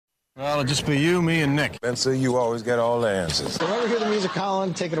Well, it'll just be you, me, and Nick. Spencer, you always get all the answers. Whenever you hear the music,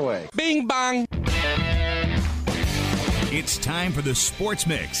 Colin, take it away. Bing bong. It's time for the Sports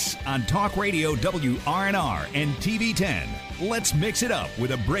Mix on Talk Radio WRNR and TV 10. Let's mix it up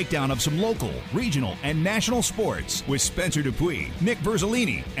with a breakdown of some local, regional, and national sports with Spencer Dupuis, Nick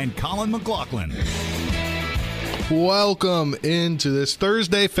Verzolini, and Colin McLaughlin. Welcome into this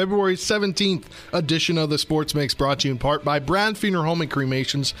Thursday, February 17th edition of the Sports Mix, brought to you in part by Brad Funeral Home and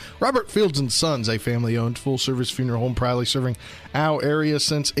Cremations, Robert Fields & Sons, a family-owned full-service funeral home proudly serving our area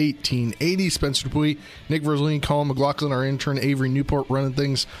since 1880. Spencer Dupuis, Nick Verzolini, Colin McLaughlin, our intern, Avery Newport, running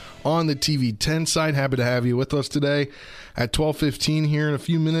things on the TV 10 side. Happy to have you with us today. At 12:15 here in a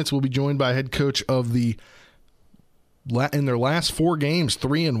few minutes, we'll be joined by head coach of the in their last 4 games,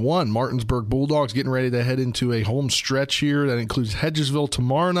 3-1, Martinsburg Bulldogs, getting ready to head into a home stretch here. That includes Hedgesville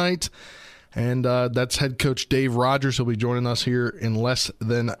tomorrow night. And that's head coach Dave Rogers. He'll be joining us here in less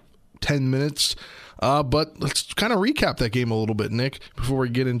than 10 minutes. But let's kind of recap that game a little bit, Nick, before we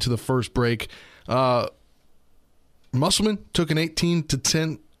get into the first break. Musselman took an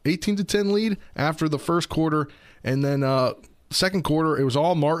 18-10 lead after the first quarter, and then second quarter, it was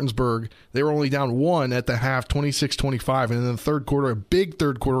all Martinsburg. They were only down 1 at the half, 26-25. And in the third quarter, a big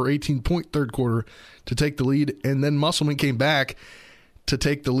third quarter, 18-point third quarter to take the lead. And then Musselman came back to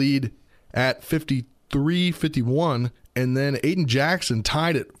take the lead at 53-51. And then Aiden Jackson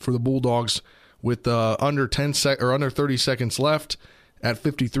tied it for the Bulldogs with under 30 seconds left at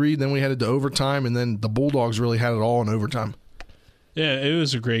 53. Then we headed to overtime, and then the Bulldogs really had it all in overtime. Yeah, it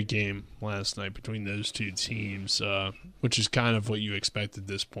was a great game last night between those two teams, which is kind of what you expect at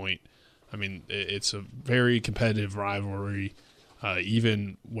this point. I mean, it's a very competitive rivalry.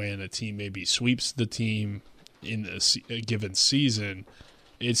 Even when a team maybe sweeps the team in a given season,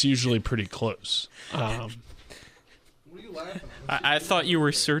 it's usually pretty close. What are you laughing at? I thought you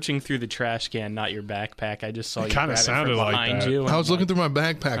were searching through the trash can, not your backpack. I just saw you grab it from behind you. I was looking through my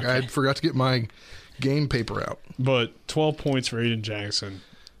backpack. Okay. I forgot to get my game paper out. But 12 points for Aiden Jackson,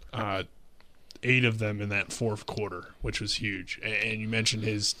 8 of them in that fourth quarter, which was huge. And you mentioned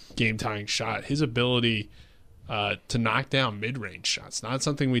his game-tying shot. His ability to knock down mid-range shots, not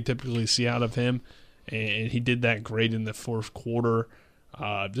something we typically see out of him, and he did that great in the fourth quarter.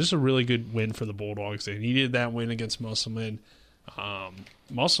 Just a really good win for the Bulldogs. They needed that win against Musselman.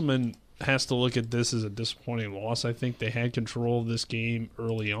 Musselman has to look at this as a disappointing loss. I think they had control of this game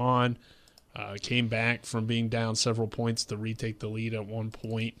early on. Came back from being down several points to retake the lead at one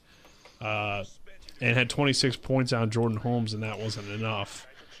point, and had 26 points out of Jordan Holmes, and that wasn't enough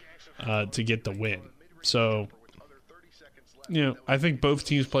to get the win. So, I think both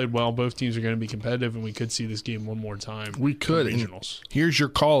teams played well. Both teams are going to be competitive, and we could see this game one more time. We could. Regionals. Here's your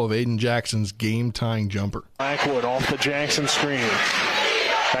call of Aiden Jackson's game-tying jumper. Blackwood off the Jackson screen.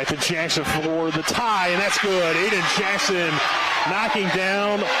 Back to Jackson for the tie, and that's good. Aiden Jackson knocking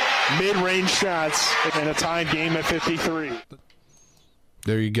down mid-range shots in a tied game at 53.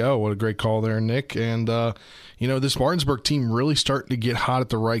 There you go. What a great call there, Nick. And, this Martinsburg team really starting to get hot at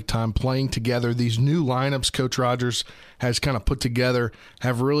the right time, playing together. These new lineups Coach Rogers has kind of put together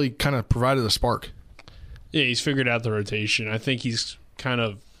have really kind of provided a spark. Yeah, he's figured out the rotation. I think he's kind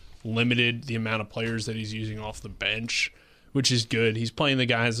of limited the amount of players that he's using off the bench, which is good. He's playing the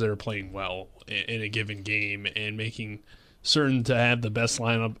guys that are playing well in a given game and making certain to have the best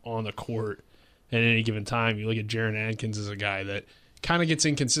lineup on the court at any given time. You look at Jaron Adkins as a guy that kind of gets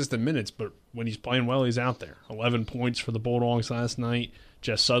inconsistent minutes, but when he's playing well, he's out there. 11 points for the Bulldogs last night.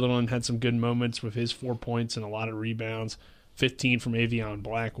 Jess Sutherland had some good moments with his 4 points and a lot of rebounds. 15 from Avion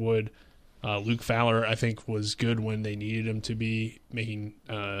Blackwood. Luke Fowler, I think, was good when they needed him to be, making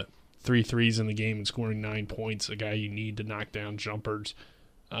 3 threes in the game and scoring 9 points, a guy you need to knock down jumpers.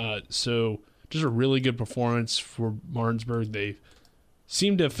 So just a really good performance for Martinsburg. They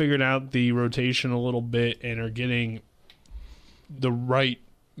seem to have figured out the rotation a little bit and are getting the right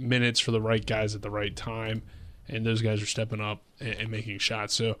minutes for the right guys at the right time, and those guys are stepping up and making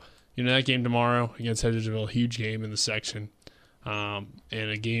shots. So, that game tomorrow against Hedgesville, huge game in the section, and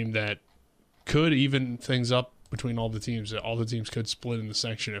a game that could even things up between all the teams. All the teams could split in the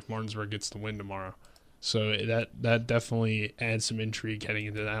section if Martinsburg gets the win tomorrow. So that definitely adds some intrigue heading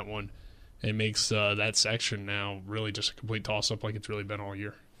into that one. It makes that section now really just a complete toss-up like it's really been all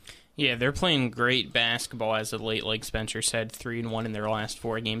year. Yeah, they're playing great basketball as of late, like Spencer said, 3-1 in their last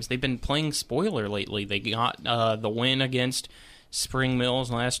 4 games. They've been playing spoiler lately. They got the win against Spring Mills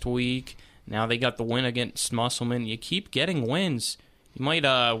last week. Now they got the win against Musselman. You keep getting wins. You might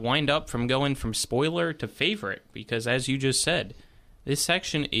wind up from going from spoiler to favorite because, as you just said, this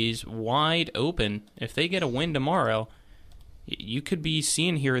section is wide open. If they get a win tomorrow, you could be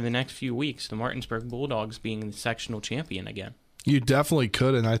seeing here in the next few weeks the Martinsburg Bulldogs being the sectional champion again. You definitely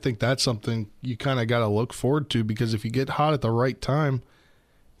could, and I think that's something you kind of got to look forward to, because if you get hot at the right time,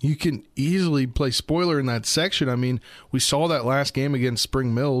 you can easily play spoiler in that section. I mean, we saw that last game against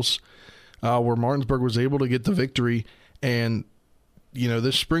Spring Mills where Martinsburg was able to get the victory, and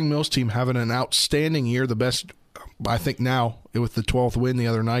this Spring Mills team having an outstanding year, the best, I think now, with the 12th win the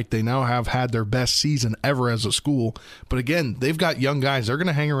other night, they now have had their best season ever as a school. But again, they've got young guys. They're going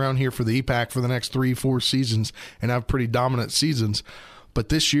to hang around here for the EPAC for the next 3-4 seasons and have pretty dominant seasons. But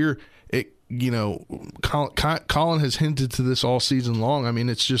this year, Colin has hinted to this all season long. I mean,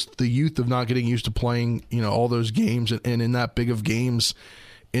 it's just the youth of not getting used to playing, all those games and in that big of games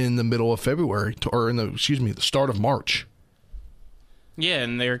in the middle of February the start of March. Yeah,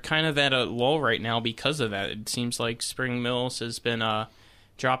 and they're kind of at a lull right now because of that. It seems like Spring Mills has been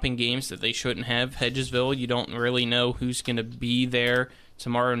dropping games that they shouldn't have. Hedgesville, you don't really know who's going to be there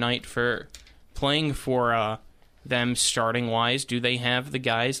tomorrow night for playing for them starting-wise. Do they have the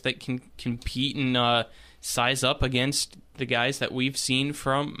guys that can compete and size up against the guys that we've seen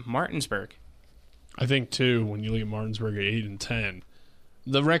from Martinsburg? I think, too, when you look at Martinsburg at 8-10,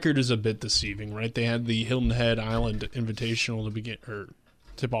 the record is a bit deceiving, right? They had the Hilton Head Island Invitational to begin, or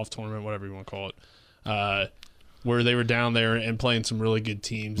tip-off tournament, whatever you want to call it, where they were down there and playing some really good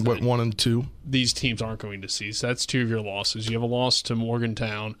teams. What, 1 and 2? These teams aren't going to see. So that's 2 of your losses. You have a loss to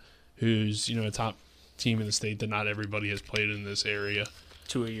Morgantown, who's a top team in the state that not everybody has played in this area.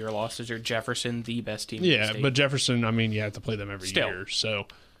 2 of your losses are Jefferson, the best team in the state. Yeah, but Jefferson, I mean, you have to play them every year. So,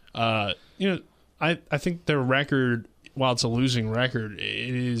 I think their record, while it's a losing record,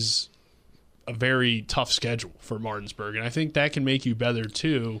 it is a very tough schedule for Martinsburg. And I think that can make you better,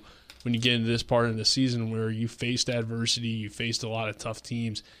 too, when you get into this part of the season where you faced adversity, you faced a lot of tough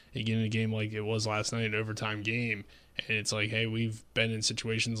teams, and you get in a game like it was last night, an overtime game, and it's like, hey, we've been in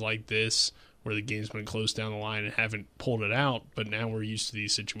situations like this where the game's been close down the line and haven't pulled it out, but now we're used to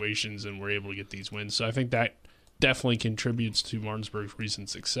these situations and we're able to get these wins. So I think that definitely contributes to Martinsburg's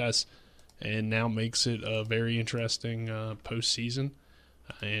recent success and now makes it a very interesting postseason.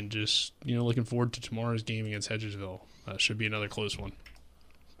 And just, looking forward to tomorrow's game against Hedgesville. Should be another close one.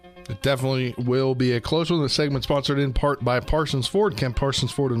 It definitely will be a close one. The segment sponsored in part by Parsons Ford. Kent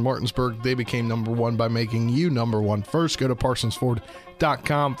Parsons Ford in Martinsburg. They became number one by making you number one first. Go to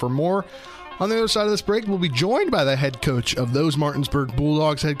ParsonsFord.com for more. On the other side of this break, we'll be joined by the head coach of those Martinsburg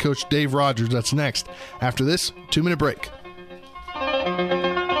Bulldogs, head coach Dave Rogers. That's next. After this 2-minute break.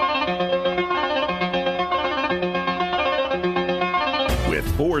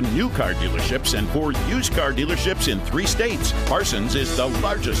 With 4 new car dealerships and 4 used car dealerships in 3 states, Parsons is the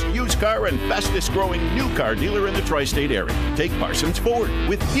largest used car and fastest growing new car dealer in the tri-state area. Take Parsons Ford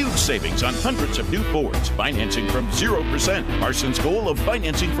with huge savings on hundreds of new Fords, financing from 0%, Parsons' goal of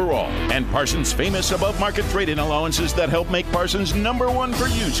financing for all, and Parsons' famous above-market trade-in allowances that help make Parsons number one for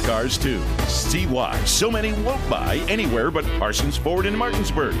used cars, too. See why so many won't buy anywhere but Parsons Ford in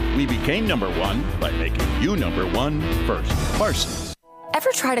Martinsburg. We became number one by making you number one first. Parsons.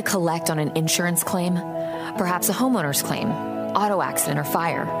 Ever try to collect on an insurance claim? Perhaps a homeowner's claim, auto accident, or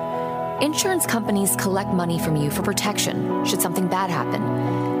fire. Insurance companies collect money from you for protection should something bad happen.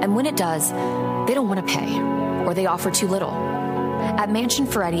 And when it does, they don't want to pay, or they offer too little. At Mansion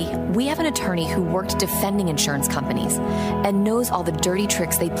Ferretti, we have an attorney who worked defending insurance companies and knows all the dirty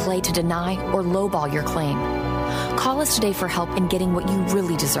tricks they play to deny or lowball your claim. Call us today for help in getting what you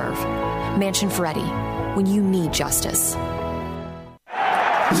really deserve. Mansion Ferretti, when you need justice.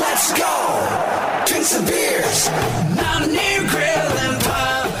 Let's go! Drink some beers! Mountaineer Grill and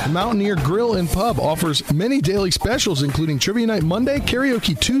Pub! Mountaineer Grill and Pub offers many daily specials, including Trivia Night Monday,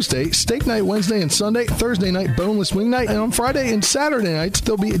 Karaoke Tuesday, Steak Night Wednesday and Sunday, Thursday night Boneless Wing Night, and on Friday and Saturday nights,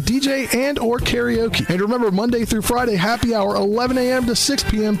 there'll be a DJ and or karaoke. And remember, Monday through Friday, happy hour, 11 a.m. to 6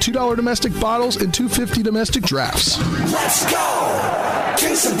 p.m., $2 domestic bottles and $2.50 domestic drafts. Let's go!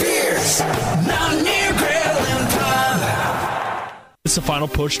 Drink some beers! Mountaineer Grill and Pub! It's the final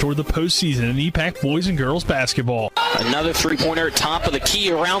push toward the postseason in EPAC boys and girls basketball. Another three-pointer, top of the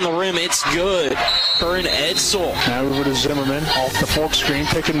key, around the rim. It's good for an Edsel. Now over to Zimmerman, off the fork screen,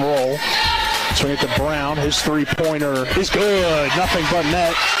 pick and roll. Swing it to Brown. His three-pointer is good. Nothing but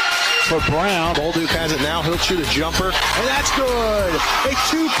net for Brown. Bolduc has it now. He'll shoot a jumper, and that's good. A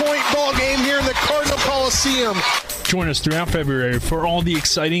 2-point ball game here in the Cardinal Coliseum. Join us throughout February for all the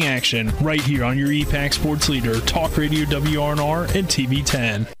exciting action right here on your EPAC Sports Leader, Talk Radio WRNR and TV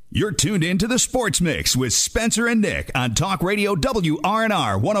 10. You're tuned in to the Sports Mix with Spencer and Nick on Talk Radio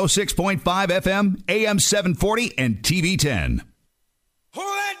WRNR 106.5 FM, AM 740, and TV 10. Who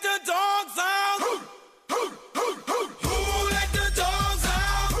let the dogs out? Who let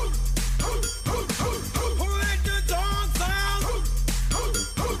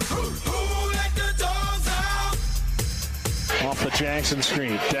off the Jackson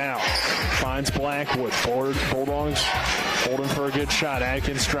screen. Down. Finds Blackwood. Bulldogs holding for a good shot.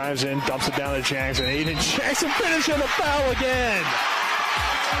 Atkins drives in, dumps it down to Jackson. Aiden Jackson finishing the foul again.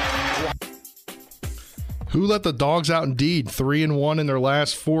 Who let the dogs out indeed? 3-1 in their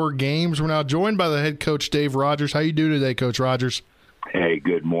last 4 games. We're now joined by the head coach, Dave Rogers. How you doing today, Coach Rogers? Hey,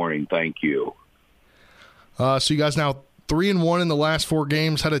 good morning. Thank you. So you guys now 3-1 in the last 4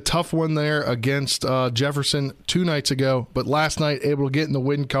 games. Had a tough one there against Jefferson 2 nights ago, but last night able to get in the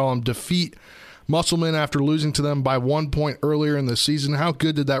win column, defeat Musselman after losing to them by 1 point earlier in the season. How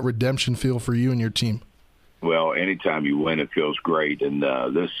good did that redemption feel for you and your team? Well, anytime you win, it feels great, and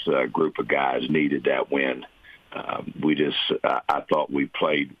this group of guys needed that win. I thought we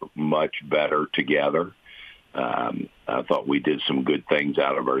played much better together. I thought we did some good things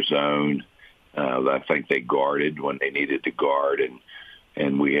out of our zone. I think they guarded when they needed to guard,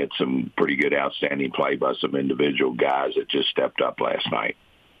 and we had some pretty good outstanding play by some individual guys that just stepped up last night.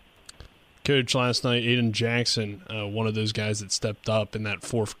 Coach, last night, Aiden Jackson, one of those guys that stepped up in that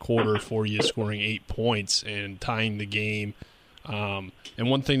fourth quarter for you, scoring 8 points and tying the game. And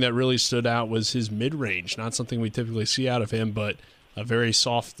one thing that really stood out was his mid-range, not something we typically see out of him, but a very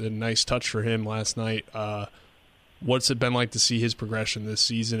soft and nice touch for him last night. What's it been like to see his progression this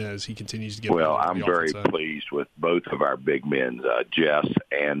season as he continues to get better? Well, I'm very pleased with both of our big men, Jess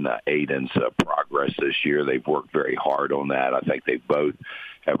and Aiden's progress this year. They've worked very hard on that. I think they both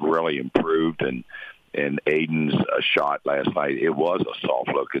have really improved, and Aiden's shot last night, it was a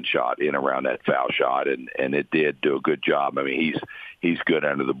soft-looking shot in around that foul shot, and it did do a good job. I mean, he's good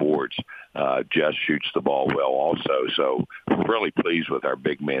under the boards. Jess shoots the ball well also, so really pleased with our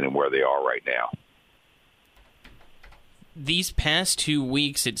big men and where they are right now. These past 2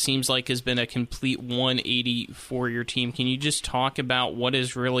 weeks, it seems like, has been a complete 180 for your team. Can you just talk about what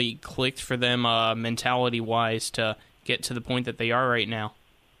has really clicked for them mentality-wise to get to the point that they are right now?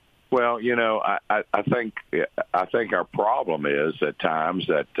 Well, you know, I think our problem is at times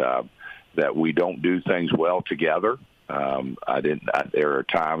that we don't do things well together. There are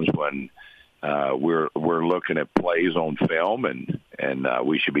times when we're looking at plays on film and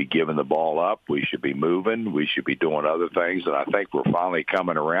we should be giving the ball up. We should be moving. We should be doing other things. And I think we're finally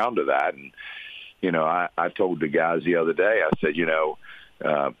coming around to that. And, you know, I told the guys the other day, I said, you know,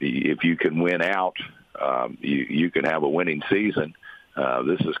 if you can win out, you can have a winning season.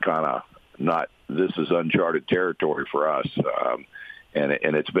 This is uncharted territory for us.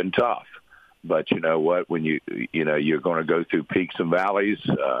 And it's been tough. But you know what, when you're going to go through peaks and valleys,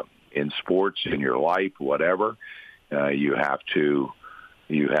 in sports, in your life, whatever, you have to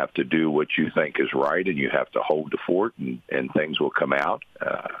do what you think is right, and you have to hold the fort, and things will come out.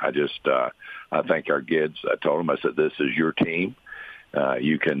 I think our kids, I told them, I said, this is your team.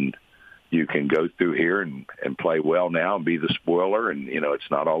 You can go through here and play well now and be the spoiler. And, you know, I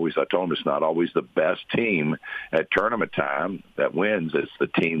told them it's not always the best team at tournament time that wins. It's the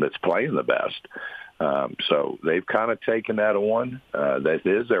team that's playing the best. So they've kind of taken that on. That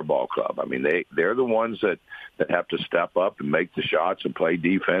is their ball club. I mean, they're the ones that have to step up and make the shots and play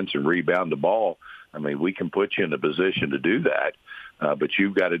defense and rebound the ball. I mean, we can put you in a position to do that, but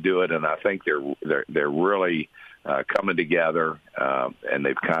you've got to do it. And I think they're really coming together, and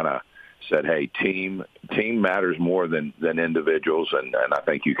they've kind of said, hey, team matters more than individuals, and I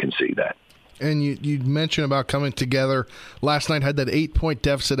think you can see that. And you mentioned about coming together. Last night had that 8-point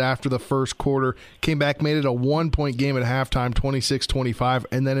deficit after the first quarter, came back, made it a 1-point game at halftime, 26-25,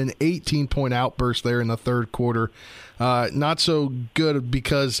 and then an 18-point outburst there in the third quarter. Not so good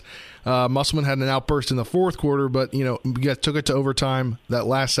because Musselman had an outburst in the fourth quarter, but you took it to overtime, that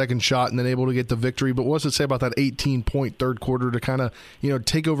last second shot, and then able to get the victory. But what does it say about that 18-point third quarter to kind of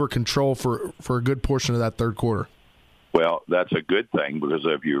take over control for a good portion of that third quarter? Well, that's a good thing because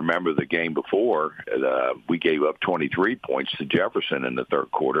if you remember the game before, we gave up 23 points to Jefferson in the third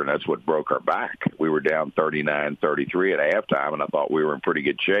quarter, and that's what broke our back. We were down 39-33 at halftime, and I thought we were in pretty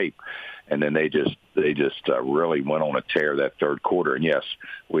good shape. And then they just really went on a tear that third quarter. And, yes,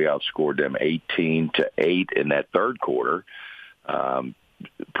 we outscored them 18-8 in that third quarter.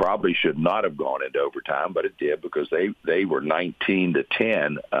 Probably should not have gone into overtime, but it did because they were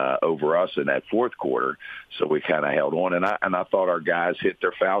 19-10 over us in that fourth quarter. So we kind of held on, and I thought our guys hit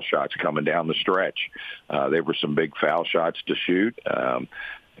their foul shots coming down the stretch. There were some big foul shots to shoot,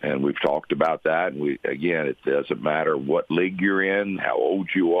 and we've talked about that. And again, it doesn't matter what league you're in, how old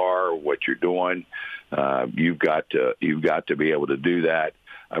you are, what you're doing. You've got to be able to do that.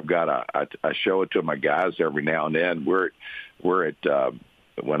 I show it to my guys every now and then. We're at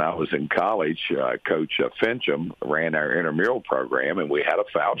when I was in college, Coach Fincham ran our intramural program, and we had a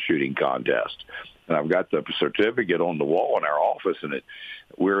foul shooting contest. And I've got the certificate on the wall in our office, and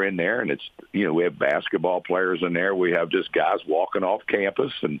we're in there, and it's, we have basketball players in there. We have just guys walking off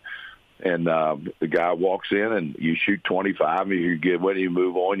campus, and the guy walks in, and you shoot 25, and you get when you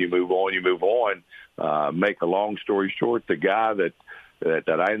move on. Make a long story short, the guy that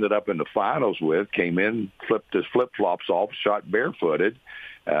I ended up in the finals with came in, flipped his flip-flops off, shot barefooted,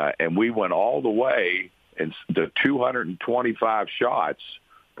 and we went all the way in the 225 shots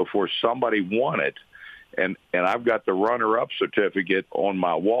before somebody won it. And I've got the runner-up certificate on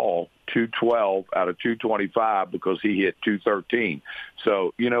my wall, 212 out of 225, because he hit 213.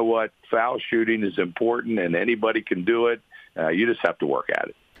 So you know what? Foul shooting is important, and anybody can do it. You just have to work at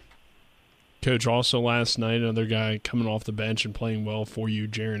it. Coach, also last night, another guy coming off the bench and playing well for you,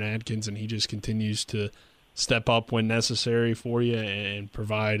 Jaron Adkins, and he just continues to step up when necessary for you and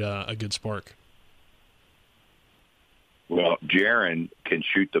provide a good spark. Well, Jaron can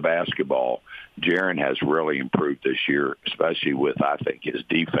shoot the basketball. Jaron has really improved this year, especially with, I think, his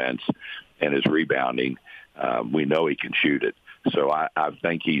defense and his rebounding. We know he can shoot it. So I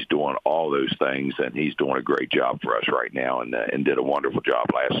think he's doing all those things, and he's doing a great job for us right now and did a wonderful job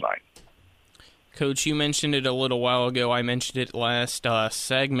last night. Coach, you mentioned it a little while ago. I mentioned it last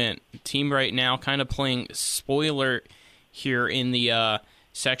segment. Team right now kind of playing spoiler here in the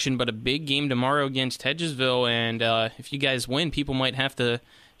section, but a big game tomorrow against Hedgesville, and if you guys win, people might have to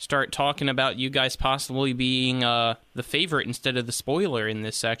start talking about you guys possibly being the favorite instead of the spoiler in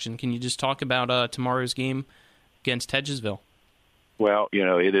this section. Can you just talk about tomorrow's game against Hedgesville? Well,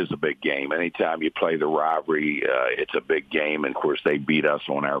 it is a big game. Anytime you play the rivalry, it's a big game, and of course they beat us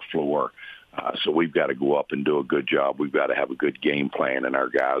on our floor. So we've got to go up and do a good job. We've got to have a good game plan, and our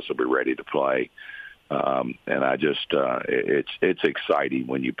guys will be ready to play. And I just, it's exciting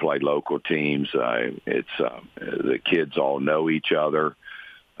when you play local teams. The kids all know each other.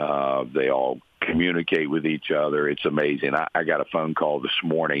 They all communicate with each other. It's amazing. I got a phone call this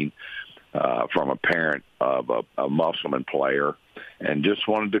morning from a parent of a Musselman player, and just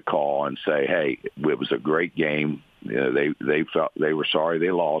wanted to call and say, hey, it was a great game. They felt they were sorry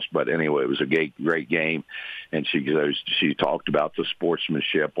they lost, but anyway, it was a great game. And she talked about the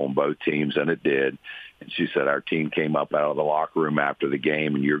sportsmanship on both teams, and it did. And she said our team came up out of the locker room after the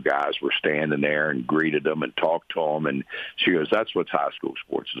game, and your guys were standing there and greeted them and talked to them. And she goes, "That's what high school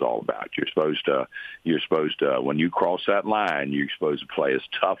sports is all about. You're supposed to when you cross that line, you're supposed to play as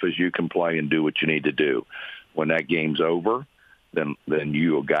tough as you can play and do what you need to do. When that game's over, then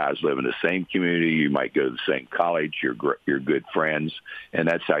you guys live in the same community. You might go to the same college. You're good friends, and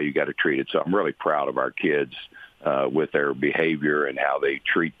that's how you got to treat it." So I'm really proud of our kids with their behavior and how they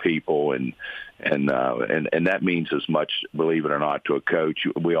treat people, and that means as much, believe it or not, to a coach.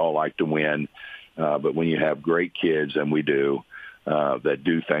 We all like to win, but when you have great kids, and we do, that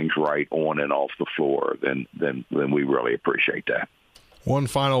do things right on and off the floor, then we really appreciate that. One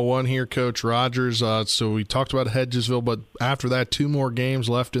final one here, Coach Rogers. So we talked about Hedgesville, but after that, 2 more games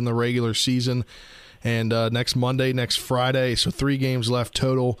left in the regular season. And next Monday, next Friday, so 3 games left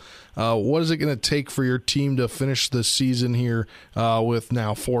total. What is it going to take for your team to finish the season here with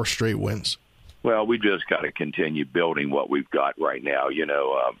now 4 straight wins? Well, we just got to continue building what we've got right now.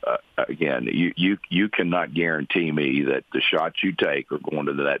 Again, you cannot guarantee me that the shots you take are going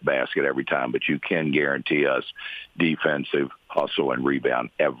to that basket every time, but you can guarantee us defensive hustle and rebound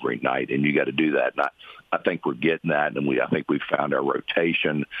every night, and you got to do that. And I think we're getting that, and I think we found our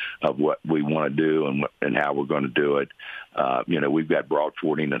rotation of what we want to do and how we're going to do it. We've got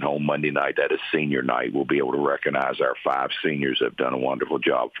Broadfording at home Monday night. That is senior night. We'll be able to recognize our 5 seniors that have done a wonderful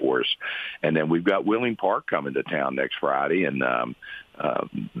job for us. And then we've got Wheeling Park coming to town next Friday, and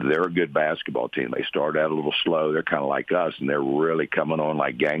they're a good basketball team. They started out a little slow. They're kind of like us, and they're really coming on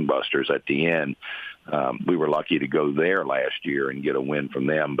like gangbusters at the end. We were lucky to go there last year and get a win from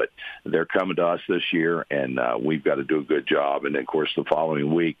them, but they're coming to us this year, and we've got to do a good job. And then, of course, the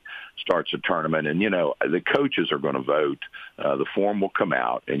following week starts a tournament, and the coaches are going to vote. The form will come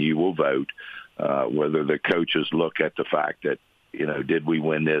out, and you will vote whether the coaches look at the fact that, did we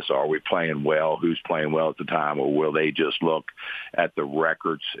win this? Are we playing well? Who's playing well at the time? Or will they just look at the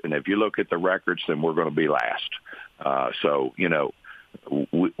records? And if you look at the records, then we're going to be last.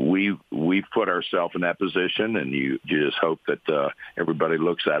 We've put ourselves in that position, and you just hope that everybody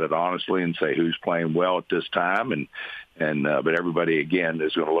looks at it honestly and say who's playing well at this time, but everybody again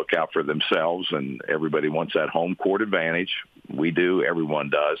is going to look out for themselves, and everybody wants that home court advantage. We do. Everyone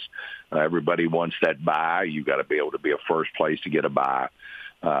does. Everybody wants that bye. You've got to be able to be a first place to get a bye.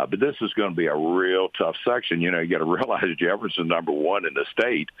 But this is going to be a real tough section. You got to realize Jefferson's number 1 in the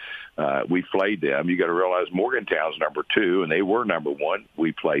state. We played them. You got to realize Morgantown's number 2, and they were number 1.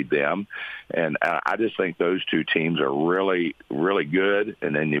 We played them. And I just think those two teams are really, really good.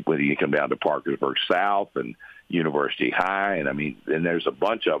 And then when you come down to Parkersburg South and University High, and there's a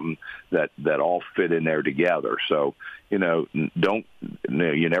bunch of them that all fit in there together. So, you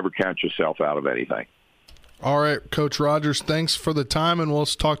never count yourself out of anything. All right, Coach Rogers, thanks for the time, and we'll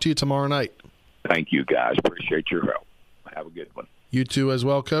talk to you tomorrow night. Thank you, guys. Appreciate your help. Have a good one. You too as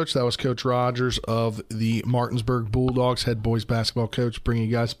well, Coach. That was Coach Rogers of the Martinsburg Bulldogs, head boys basketball coach, bringing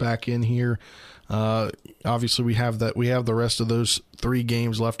you guys back in here. Obviously, we have the rest of those 3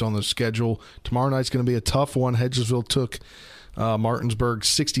 games left on the schedule. Tomorrow night's going to be a tough one. Hedgesville took Martinsburg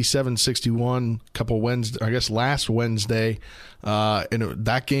 67-61 last Wednesday, and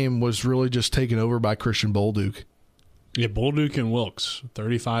that game was really just taken over by Christian Bolduc. Yeah, Bolduc and Wilkes,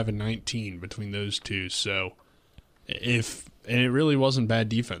 35-19 between those two. So and it really wasn't bad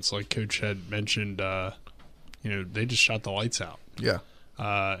defense, like Coach had mentioned. They just shot the lights out. Yeah.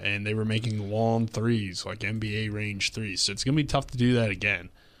 And they were making long threes, like NBA range threes. So it's going to be tough to do that again.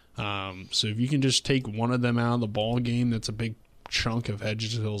 So if you can just take one of them out of the ball game, that's a big chunk of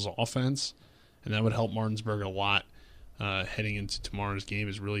Hedgesville's offense, and that would help Martinsburg a lot heading into tomorrow's game.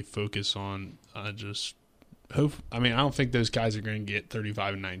 Is really focus on just hope. I don't think those guys are going to get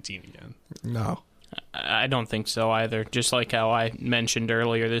 35-19 again. No, I don't think so either. Just like how I mentioned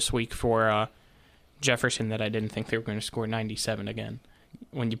earlier this week for Jefferson that I didn't think they were going to score 97 again.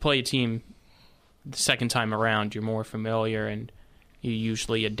 When you play a team the second time around, you're more familiar and you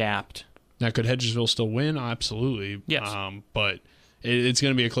usually adapt. Now, could Hedgesville still win? Absolutely. Yes. But it's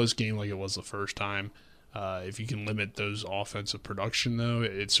going to be a close game like it was the first time. If you can limit those offensive production, though,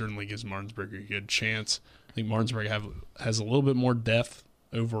 it certainly gives Martinsburg a good chance. I think Martinsburg has a little bit more depth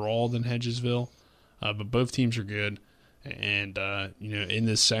overall than Hedgesville, but both teams are good. And, in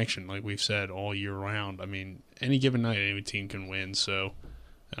this section, like we've said all year round, any given night, any team can win. So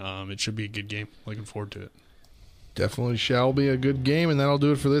it should be a good game. Looking forward to it. Definitely shall be a good game, and that'll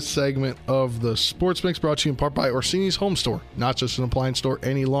do it for this segment of the Sports Mix, brought to you in part by Orsini's Home Store. Not just an appliance store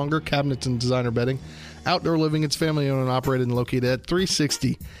any longer, cabinets and designer bedding. Outdoor living, it's family-owned and operated and located at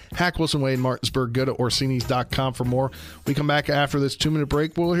 360 Hack Wilson Way in Martinsburg. Go to Orsinis.com for more. We come back after this 2-minute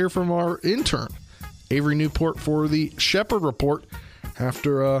break. We'll hear from our intern, Avery Newport, for the Shepherd Report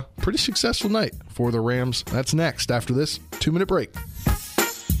after a pretty successful night for the Rams. That's next after this 2-minute break.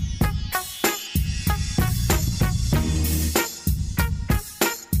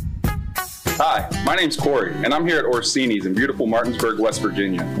 Hi, my name's Corey, and I'm here at Orsini's in beautiful Martinsburg, West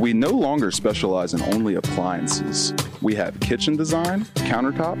Virginia. We no longer specialize in only appliances. We have kitchen design,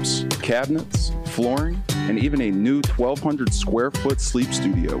 countertops, cabinets, flooring, and even a new 1,200 square foot sleep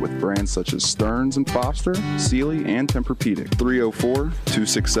studio with brands such as Stearns & Foster, Sealy, and Tempur-Pedic.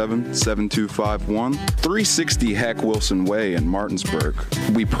 304-267-7251, 360 Hack Wilson Way in Martinsburg.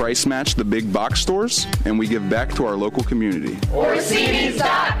 We price match the big box stores, and we give back to our local community.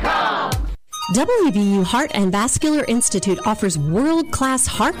 Orsinis.com. WVU Heart and Vascular Institute offers world-class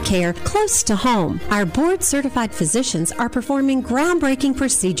heart care close to home. Our board-certified physicians are performing groundbreaking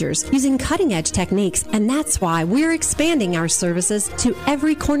procedures using cutting-edge techniques, and that's why we're expanding our services to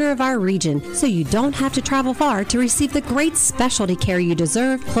every corner of our region, so you don't have to travel far to receive the great specialty care you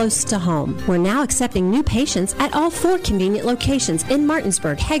deserve close to home. We're now accepting new patients at all 4 convenient locations in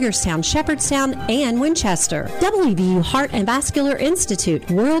Martinsburg, Hagerstown, Shepherdstown, and Winchester. WVU Heart and Vascular Institute,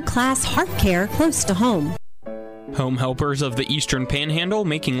 world-class heart care close to home. Home helpers of the Eastern Panhandle,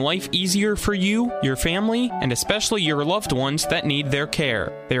 making life easier for you, your family, and especially your loved ones that need their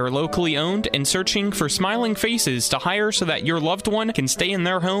care. They are locally owned and searching for smiling faces to hire so that your loved one can stay in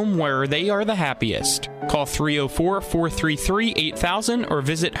their home where they are the happiest. Call 304-433-8000 or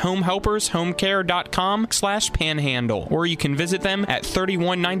visit homehelpershomecare.com/panhandle. Or you can visit them at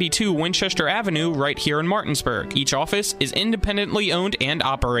 3192 Winchester Avenue right here in Martinsburg. Each office is independently owned and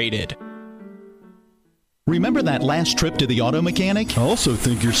operated. Remember that last trip to the auto mechanic? I also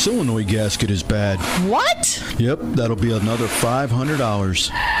think your solenoid gasket is bad. What? Yep, that'll be another $500.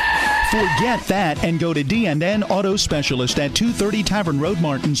 Forget that and go to D&N Auto Specialist at 230 Tavern Road,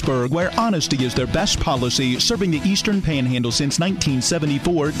 Martinsburg, where honesty is their best policy. Serving the Eastern Panhandle since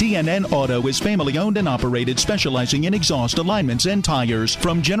 1974, D&N Auto is family-owned and operated, specializing in exhaust alignments and tires.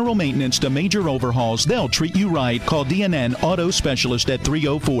 From general maintenance to major overhauls, they'll treat you right. Call D&N Auto Specialist at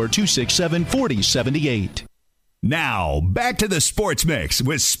 304-267-4078. Now, back to the Sports Mix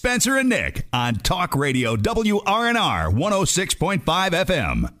with Spencer and Nick on Talk Radio WRNR 106.5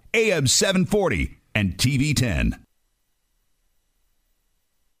 FM, AM 740, and TV 10. All right,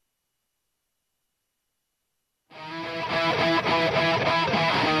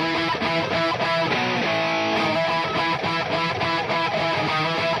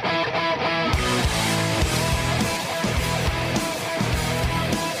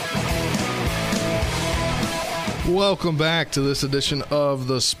 Welcome back to this edition of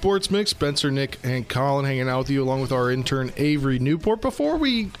the Sports Mix. Spencer, Nick, and Colin hanging out with you along with our intern Avery Newport. Before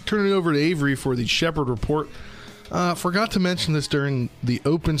we turn it over to Avery for the Shepherd Report, forgot to mention this during the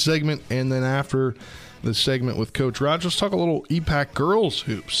open segment and then after the segment with Coach Rogers. Let's talk a little EPAC girls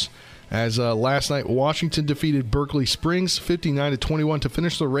hoops. As last night, Washington defeated Berkeley Springs 59-21 to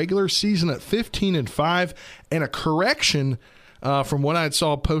finish the regular season at 15-5. And a correction from what I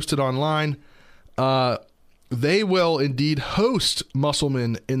saw posted online, they will indeed host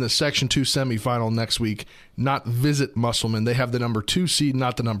Musselman in the Section 2 semifinal next week, not visit Musselman. They have the number 2 seed,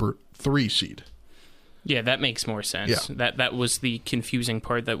 not the number 3 seed. Yeah, that makes more sense. Yeah. That was the confusing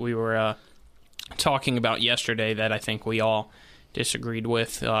part that we were talking about yesterday that I think we all disagreed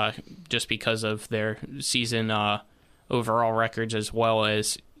with just because of their season overall records as well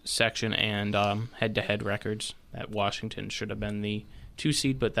as section and head-to-head records. That Washington should have been the 2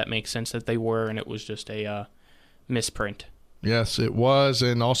 seed, but that makes sense that they were, and it was just a misprint. Yes, it was,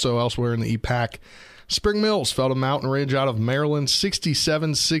 and also elsewhere in the EPAC, Spring Mills fell to Mountain Ridge out of Maryland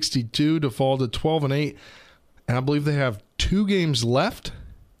 67-62 to fall to 12-8, and I believe they have 2 games left.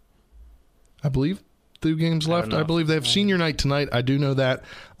 I believe they have senior night tonight. I do know that.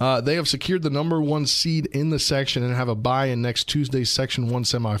 They have secured the number 1 seed in the section and have a bye in next Tuesday's Section 1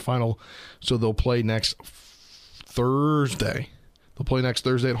 semifinal. So they'll play next Thursday. They'll play next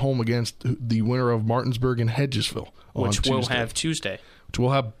Thursday at home against the winner of Martinsburg and Hedgesville. Which we'll have Tuesday. Which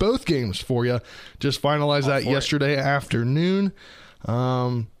we'll have both games for you. Just finalized that yesterday afternoon.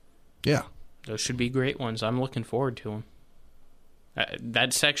 Yeah. Those should be great ones. I'm looking forward to them.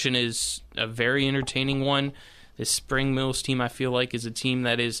 That section is a very entertaining one. This Spring Mills team, I feel like, is a team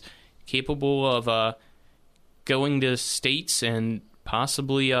that is capable of going to states and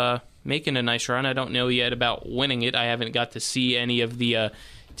possibly making a nice run. I don't know yet about winning it. I haven't got to see any of the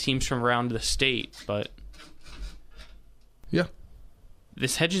teams from around the state, but yeah,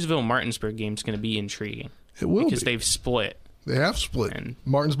 this Hedgesville-Martinsburg game is going to be intriguing. It will because they've split. They have split. And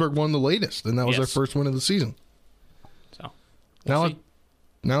Martinsburg won the latest, and that was their first win of the season. Now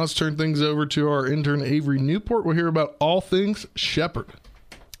let's turn things over to our intern Avery Newport. We'll hear about all things Shepherd.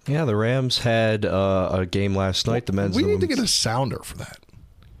 Yeah, the Rams had a game last night. The men's. We need to get a sounder for that,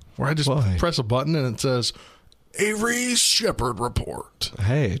 where I just press a button and it says Avery's Shepherd Report.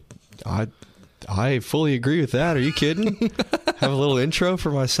 Hey, I fully agree with that. Are you kidding? Have a little intro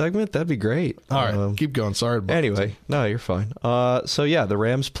for my segment? That'd be great. All right, keep going. Sorry about Anyway, no, you're fine. So, yeah, the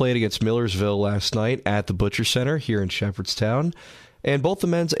Rams played against Millersville last night at the Butcher Center here in Shepherdstown. And both the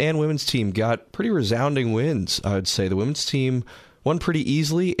men's and women's team got pretty resounding wins, I would say. The women's team won pretty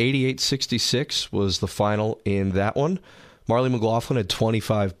easily. 88-66 was the final in that one. Marley McLaughlin had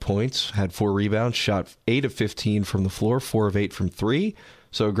 25 points, had 4 rebounds, shot 8 of 15 from the floor, 4 of 8 from 3.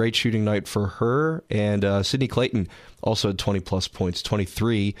 So a great shooting night for her. And Sydney Clayton also had 20-plus points,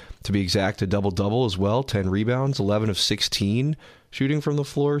 23 to be exact, a double-double as well, 10 rebounds, 11 of 16 shooting from the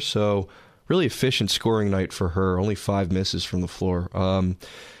floor. So really efficient scoring night for her, only 5 misses from the floor.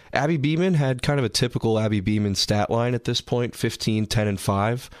 Abby Beeman had kind of a typical Abby Beeman stat line at this point, 15, 10, and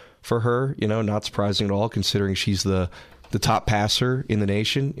 5 for her. You know, not surprising at all considering she's the top passer in the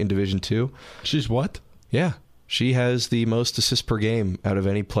nation in Division II. She's what? Yeah. She has the most assists per game out of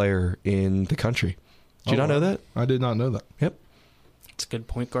any player in the country. Did you not know that? I did not know that. Yep. It's a good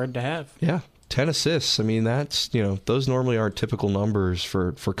point guard to have. Yeah. 10 assists. I mean, that's, those normally aren't typical numbers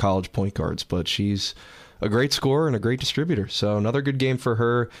for college point guards, but she's a great scorer and a great distributor. So another good game for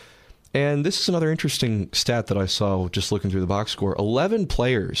her. And this is another interesting stat that I saw just looking through the box score. 11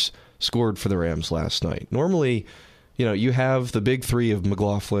 players scored for the Rams last night. Normally, you have the big three of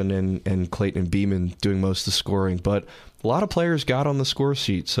McLaughlin and Clayton and Beeman doing most of the scoring, but a lot of players got on the score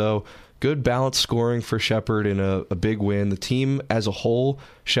sheet. So good balanced scoring for Shepherd in a big win. The team as a whole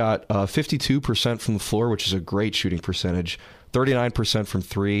shot 52% from the floor, which is a great shooting percentage, 39% from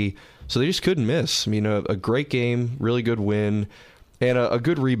 3. So they just couldn't miss. I mean, a great game, really good win, and a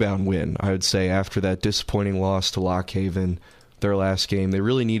good rebound win, I would say, after that disappointing loss to Lock Haven, their last game. They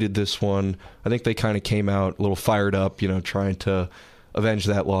really needed this one. I think they kind of came out a little fired up, trying to avenge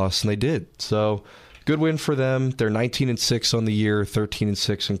that loss, and they did. So good win for them. They're 19-6 on the year,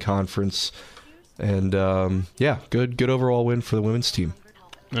 13-6 in conference. And, good overall win for the women's team.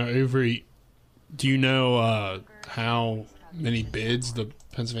 Now, Avery, do you know how many bids the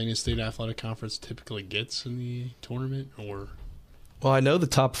Pennsylvania State Athletic Conference typically gets in the tournament? Well, I know the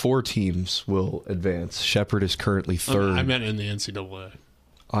top 4 teams will advance. Shepherd is currently 3rd. I meant in the NCAA.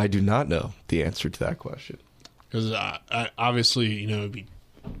 I do not know the answer to that question. Because obviously,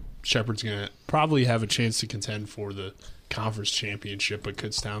 Shepherd's going to probably have a chance to contend for the conference championship, but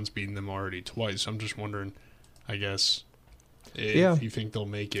Kutztown's beaten them already twice. I'm just wondering, I guess. If you think they'll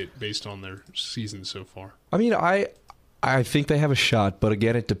make it based on their season so far. I mean, I think they have a shot, but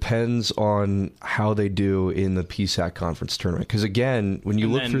again, it depends on how they do in the PSAC conference tournament. Because again, when you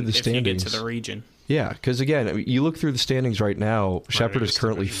look through the standings, you get to the region. Yeah, because again, you look through the standings right now. Shepherd is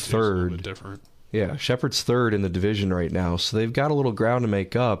currently third. Yeah, Shepherd's third in the division right now, so they've got a little ground to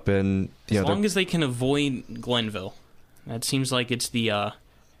make up. And as long as they can avoid Glenville, that seems like it's their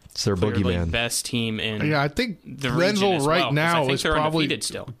boogeyman. Best team in I think the Glenville region as right well, now is probably undefeated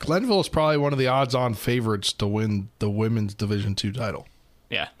still. Glenville is probably one of the odds-on favorites to win the women's Division II title.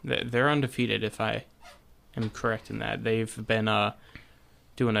 Yeah, they're undefeated. If I am correct in that, they've been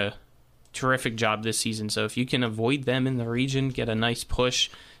doing a terrific job this season. So if you can avoid them in the region, get a nice push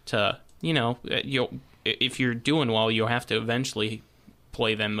to, if you're doing well, you'll have to eventually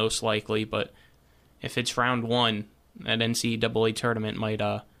play them most likely. But if it's round one, that NCAA tournament might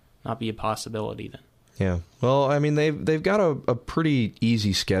not be a possibility then. Yeah. Well, I mean, they've got a pretty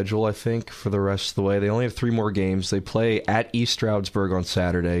easy schedule, I think, for the rest of the way. They only have 3 more games. They play at East Stroudsburg on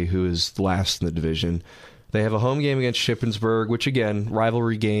Saturday, who is last in the division. They have a home game against Shippensburg, which, again,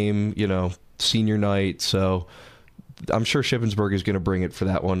 rivalry game, senior night. So I'm sure Shippensburg is going to bring it for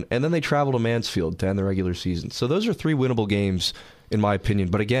that one. And then they travel to Mansfield to end the regular season. So those are 3 winnable games, in my opinion.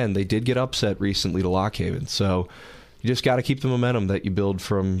 But again, they did get upset recently to Lockhaven. So you just got to keep the momentum that you build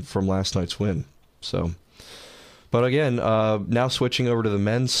from last night's win. So, but again, now switching over to the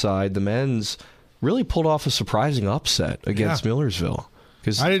men's side, the men's really pulled off a surprising upset against Millersville.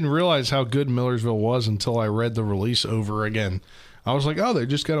 I didn't realize how good Millersville was until I read the release over again. I was like, oh, they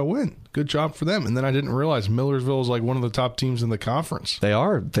just got to win. Good job for them. And then I didn't realize Millersville is like one of the top teams in the conference. They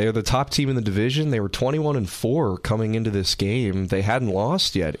are. They are the top team in the division. They were 21-4 coming into this game. They hadn't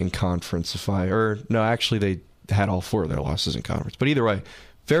lost yet in conference. Actually, they had all 4 of their losses in conference. But either way,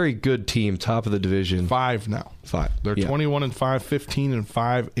 very good team, top of the division. 5 now. 5. They're 21-5,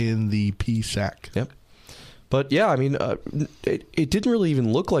 15-5 in the PSAC. Yep. But yeah, I mean, it didn't really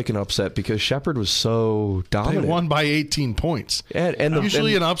even look like an upset because Shepherd was so dominant. They won by 18 points. And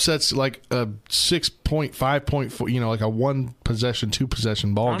usually an upset's like a 6-point, 5-point, like a 1-possession,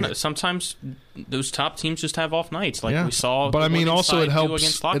 2-possession ball game. Sometimes those top teams just have off nights, like we saw. But I mean, also it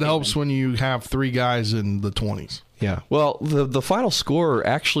helps when you have 3 guys in the 20s. Yeah. Well, the final score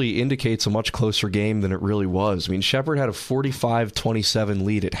actually indicates a much closer game than it really was. I mean, Shepherd had a 45-27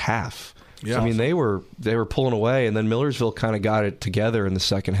 lead at half. Yeah. So, I mean, they were pulling away, and then Millersville kind of got it together in the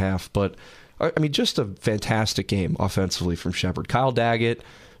second half. But, I mean, just a fantastic game offensively from Shepherd. Kyle Daggett,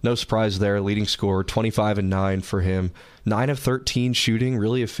 no surprise there, leading scorer, 25-9 for him. 9 of 13 shooting,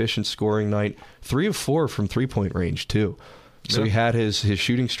 really efficient scoring night. 3 of 4 from three-point range, too. So he had his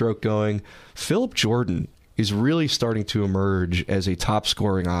shooting stroke going. Philip Jordan is really starting to emerge as a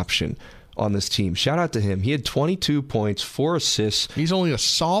top-scoring option on this team. Shout out to him. He had 22 points, 4 assists. He's only a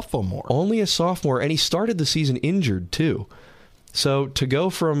sophomore. And he started the season injured, too. So to go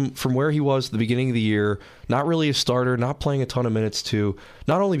from where he was at the beginning of the year, not really a starter, not playing a ton of minutes, to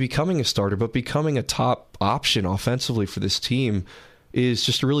not only becoming a starter, but becoming a top option offensively for this team is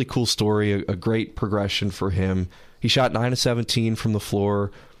just a really cool story, a great progression for him. He shot 9 of 17 from the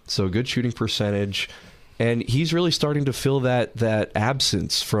floor, so good shooting percentage. And he's really starting to fill that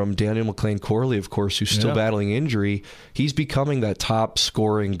absence from Daniel McLean-Corley, of course, who's still battling injury. He's becoming that top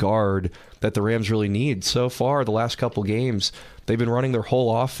scoring guard that the Rams really need. So far, the last couple games, they've been running their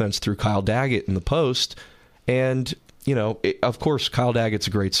whole offense through Kyle Daggett in the post. And, of course, Kyle Daggett's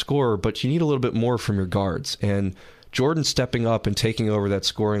a great scorer, but you need a little bit more from your guards. And Jordan stepping up and taking over that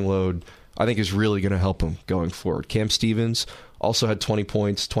scoring load, I think, is really going to help him going forward. Cam Stevens also had 20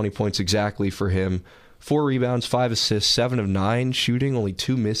 points exactly for him. 4 rebounds, 5 assists, 7 of 9 shooting, only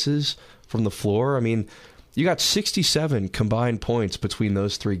 2 misses from the floor. I mean, you got 67 combined points between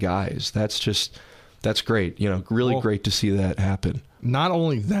those 3 guys. That's great. Really great to see that happen. Not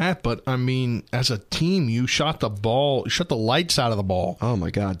only that, but I mean, as a team, you shot the lights out of the ball. Oh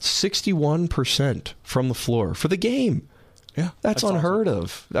my God, 61% from the floor for the game. Yeah, that's unheard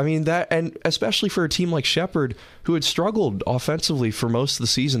of. I mean, and especially for a team like Shepherd, who had struggled offensively for most of the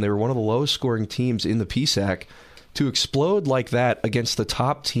season. They were one of the lowest scoring teams in the PSAC. To explode like that against the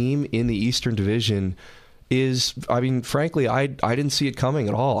top team in the Eastern Division is, I mean, frankly, I didn't see it coming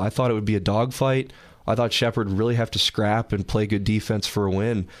at all. I thought it would be a dogfight. I thought Shepherd would really have to scrap and play good defense for a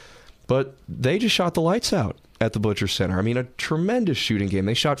win. But they just shot the lights out at the Butcher Center. I mean, a tremendous shooting game.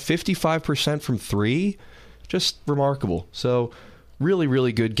 They shot 55% from 3. Just remarkable. So really,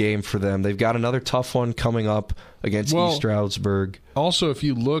 really good game for them. They've got another tough one coming up against East Stroudsburg. Also, if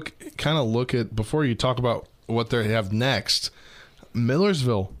you look at, before you talk about what they have next,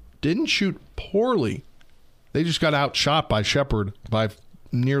 Millersville didn't shoot poorly They just got outshot by Shepherd by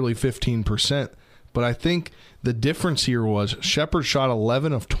nearly 15%. But I think the difference here was Shepherd shot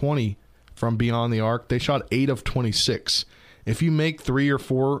 11 of 20 from beyond the arc. They shot 8 of 26. If you make 3 or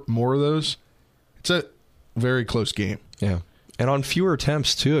 4 more of those, it's a very close game. Yeah. And on fewer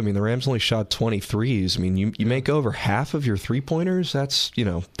attempts, too. I mean, the Rams only shot 23s. I mean, you make over half of your three-pointers. That's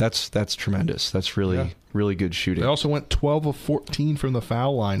tremendous. That's really good shooting. They also went 12 of 14 from the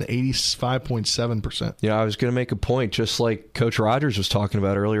foul line, 85.7%. Yeah, I was going to make a point, just like Coach Rogers was talking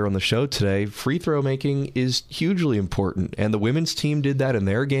about earlier on the show today. Free throw making is hugely important, and the women's team did that in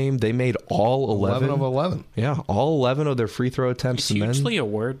their game. They made all 11 of 11. Yeah, all 11 of their free throw attempts. It's hugely a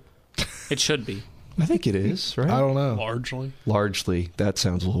word. It should be. I think it is, right? I don't know. Largely. That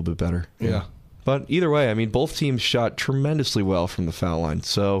sounds a little bit better. Yeah. But either way, I mean, both teams shot tremendously well from the foul line.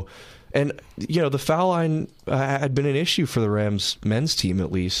 So, and, the foul line had been an issue for the Rams men's team,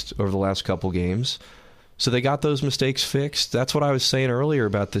 at least, over the last couple games. So they got those mistakes fixed. That's what I was saying earlier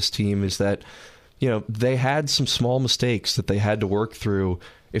about this team is that, they had some small mistakes that they had to work through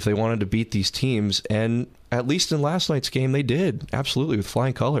if they wanted to beat these teams. And at least in last night's game, they did. Absolutely, with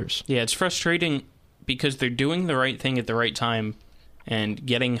flying colors. Yeah, it's frustrating because they're doing the right thing at the right time and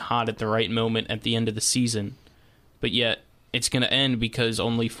getting hot at the right moment at the end of the season. But yet, it's going to end because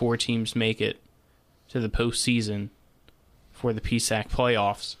only 4 teams make it to the postseason for the PSAC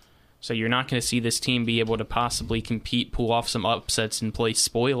playoffs. So you're not going to see this team be able to possibly compete, pull off some upsets, and play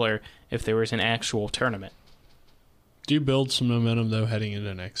spoiler if there was an actual tournament. Do build some momentum, though, heading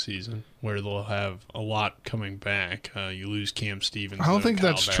into next season, where they'll have a lot coming back. You lose Cam Stevens. I don't think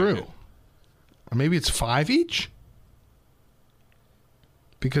that's true. Or maybe it's 5 each?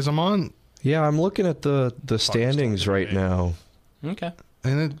 Because I'm on... Yeah, I'm looking at the standings right now. Okay.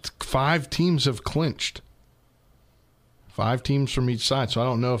 And it's 5 teams have clinched. 5 teams from each side, so I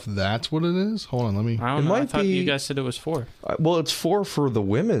don't know if that's what it is. Hold on, let me... I don't know. I thought you guys said it was 4. Well, it's 4 for the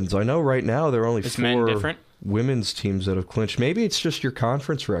women's. I know right now there are only 4 women's teams that have clinched. Maybe it's just your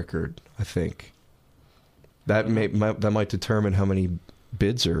conference record, I think. That might determine how many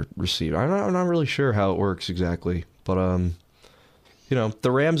bids are received. I'm not really sure how it works exactly, but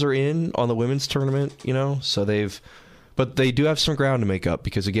the Rams are in on the women's tournament, so but they do have some ground to make up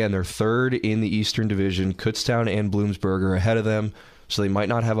because again they're 3rd in the Eastern Division. Kutztown and Bloomsburg are ahead of them, so they might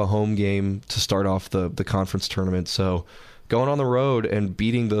not have a home game to start off the conference tournament. So going on the road and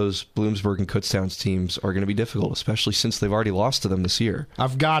beating those Bloomsburg and Kutztown's teams are going to be difficult, especially since they've already lost to them this year.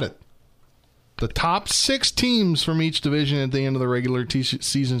 I've got it. The top 6 teams from each division at the end of the regular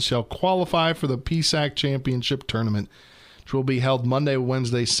season shall qualify for the PSAC Championship Tournament, which will be held Monday,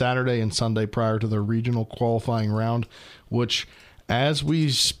 Wednesday, Saturday, and Sunday prior to the regional qualifying round, which, as we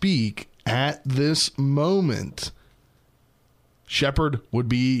speak at this moment, Shepherd would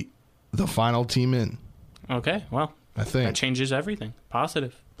be the final team in. Okay, well, I think that changes everything.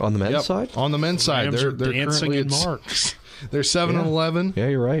 Positive. On the men's side? On the men's side. They're dancing in marks. They're 7-11. Yeah,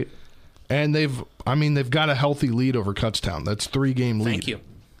 you're right. And they've got a healthy lead over Kutztown. That's 3-game lead. Thank you.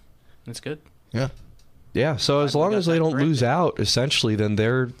 That's good. Yeah. Yeah, so as long as they don't lose out, essentially, then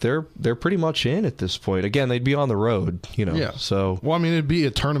they're pretty much in at this point. Again, they'd be on the road, Yeah. So it'd be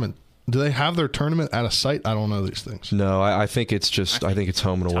a tournament. Do they have their tournament at a site? I don't know these things. No, I think it's just I think it's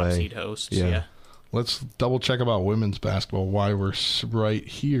home and away. Top seed hosts. Yeah. Let's double check about women's basketball. Why we're right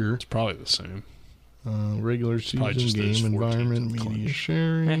here. It's probably the same. Regular season game environment, media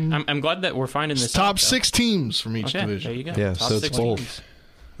sharing. I'm glad that we're finding this. Top 6 teams from each division. There you go. Yeah, top so it's 6 both. teams.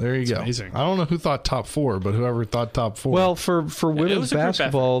 There you go. Amazing. I don't know who thought top 4, but whoever thought top 4. Well, for women's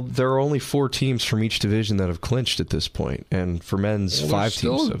basketball, there are only 4 teams from each division that have clinched at this point, and for men's 5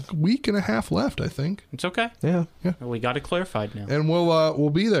 teams. Still a week and a half left, I think. It's okay. Yeah. We got it clarified now. And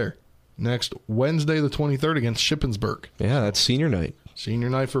we'll be there next Wednesday, the 23rd, against Shippensburg. Yeah, that's senior night. Senior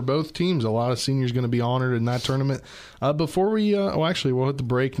night for both teams. A lot of seniors going to be honored in that tournament. Before we, we'll hit the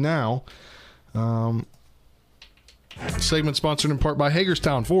break now. Segment sponsored in part by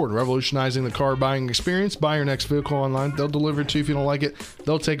Hagerstown Ford, revolutionizing the car buying experience. Buy your next vehicle online. They'll deliver it to you. If you don't like it,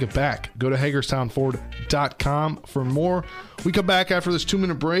 they'll take it back. Go to HagerstownFord.com for more. We come back after this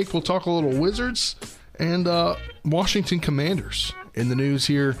 2-minute break. We'll talk a little Wizards and Washington Commanders in the news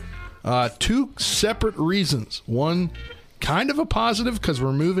here. 2 separate reasons. One, kind of a positive because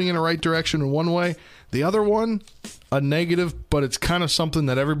we're moving in the right direction in one way. The other one, a negative, but it's kind of something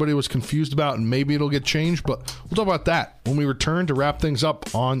that everybody was confused about, and maybe it'll get changed. But we'll talk about that when we return to wrap things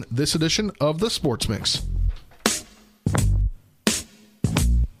up on this edition of the Sports Mix.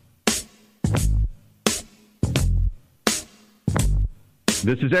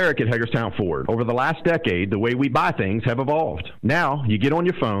 This is Eric at Hagerstown Ford. Over the last decade, the way we buy things have evolved. Now, you get on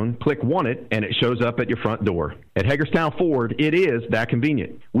your phone, click Want It, and it shows up at your front door. At Hagerstown Ford, it is that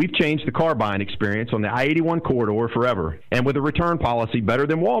convenient. We've changed the car buying experience on the I-81 corridor forever. And with a return policy better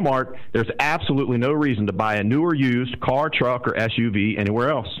than Walmart, there's absolutely no reason to buy a new or used car, truck, or SUV anywhere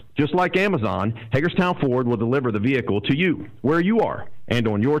else. Just like Amazon, Hagerstown Ford will deliver the vehicle to you, where you are, and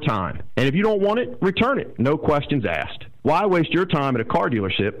on your time. And if you don't want it, return it. No questions asked. Why waste your time at a car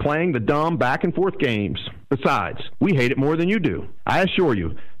dealership playing the dumb back-and-forth games? Besides, we hate it more than you do. I assure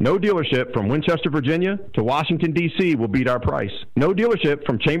you, no dealership from Winchester, Virginia to Washington, D.C. will beat our price. No dealership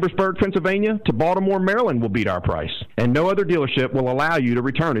from Chambersburg, Pennsylvania to Baltimore, Maryland will beat our price. And no other dealership will allow you to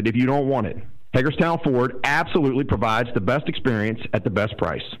return it if you don't want it. Hagerstown Ford absolutely provides the best experience at the best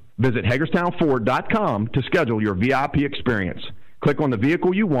price. Visit HagerstownFord.com to schedule your VIP experience. Click on the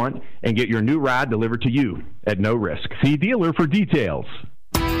vehicle you want and get your new ride delivered to you at no risk. See dealer for details.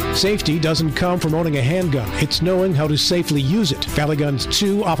 Safety doesn't come from owning a handgun. It's knowing how to safely use it. Valley Guns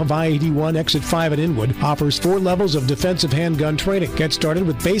 2 off of I-81 Exit 5 at Inwood offers 4 levels of defensive handgun training. Get started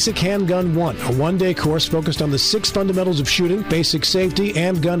with Basic Handgun 1, a one-day course focused on the 6 fundamentals of shooting, basic safety,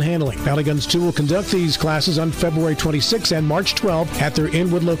 and gun handling. Valley Guns 2 will conduct these classes on February 26 and March 12 at their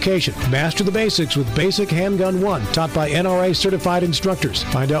Inwood location. Master the basics with Basic Handgun 1, taught by NRA certified instructors.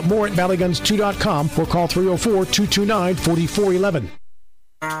 Find out more at valleyguns2.com or call 304-229-4411.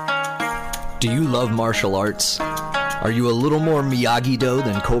 Do you love martial arts? Are you a little more Miyagi-Do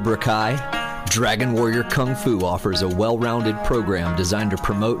than Cobra Kai? Dragon Warrior Kung Fu offers a well-rounded program designed to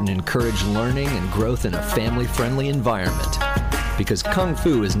promote and encourage learning and growth in a family-friendly environment. Because Kung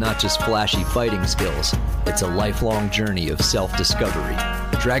Fu is not just flashy fighting skills, it's a lifelong journey of self-discovery.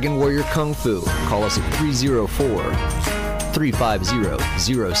 Dragon Warrior Kung Fu. Call us at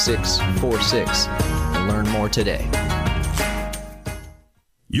 304-350-0646 and learn more today.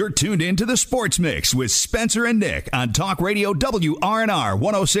 You're tuned in to the Sports Mix with Spencer and Nick on Talk Radio WRNR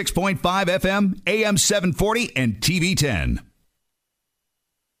 106.5 FM, AM 740, and TV 10.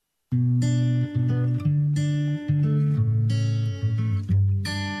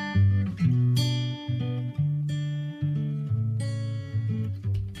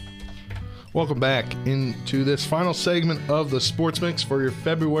 Welcome back into this final segment of the Sports Mix for your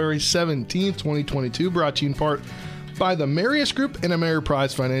February 17th, 2022, brought to you in part by the Marius Group and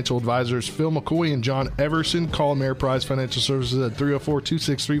Ameriprise Financial Advisors, Phil McCoy and John Everson. Call Ameriprise Financial Services at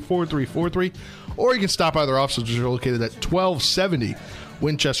 304-263-4343, or you can stop by their offices, which are located at 1270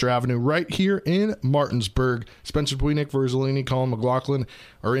 Winchester Avenue, right here in Martinsburg. Spencer Puig, Nick Verzolini, Colin McLaughlin,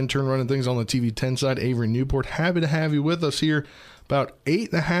 our intern running things on the TV 10 side, Avery Newport. Happy to have you with us here. About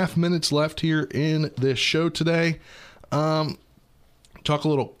 8.5 minutes left here in this show today. Talk a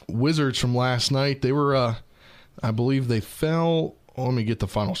little Wizards from last night. They were... I believe they fell. Let me get the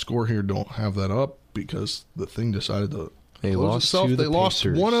final score here. Don't have that up because the thing decided to close itself. They lost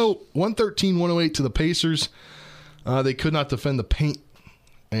 113-108 to the Pacers. They could not defend the paint,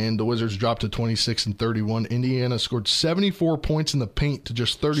 and the Wizards dropped to 26-31. Indiana scored 74 points in the paint to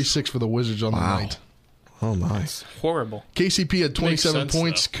just 36 for the Wizards on the night. Oh, my. That's horrible. KCP had 27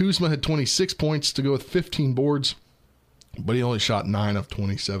 points. Though. Kuzma had 26 points to go with 15 boards, but he only shot 9 of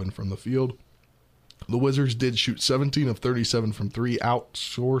 27 from the field. The Wizards did shoot 17 of 37 from 3,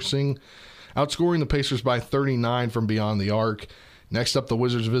 outscoring the Pacers by 39 from beyond the arc. Next up, the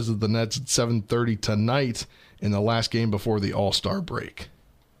Wizards visit the Nets at 7:30 tonight in the last game before the All-Star break.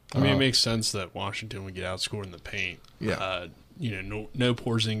 I mean, it makes sense that Washington would get outscored in the paint. Yeah. No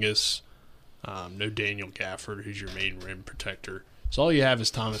Porzingis, no Daniel Gafford, who's your main rim protector. So all you have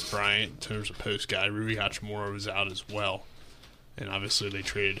is Thomas Bryant in terms of post guy. Rui Hachimura was out as well. And obviously they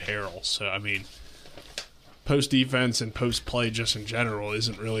traded Harrell. So, I mean, post defense and post play just in general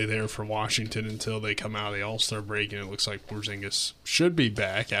isn't really there for Washington until they come out of the All-Star break, and it looks like Porzingis should be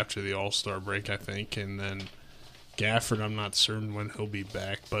back after the All-Star break, I think, and then Gafford, I'm not certain when he'll be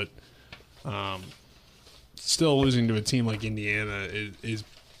back, but still losing to a team like Indiana is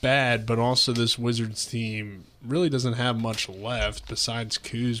bad, but also this Wizards team really doesn't have much left besides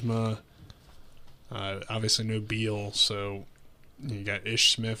Kuzma, obviously no Beal, so you got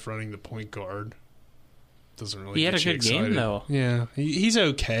Ish Smith running the point guard. Doesn't really. He had a good game though. Yeah, he's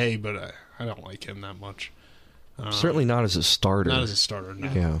okay, but I don't like him that much. Certainly not as a starter. Not as a starter.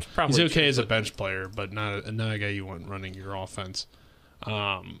 No. Yeah, he's okay as a bench player, but not a guy you want running your offense.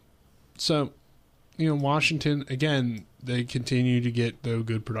 So, Washington again, they continue to get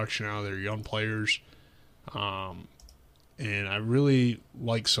good production out of their young players, and I really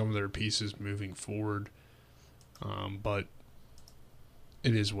like some of their pieces moving forward. But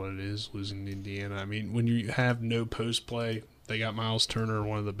it is what it is, losing to Indiana. I mean, when you have no post play, They got Miles Turner,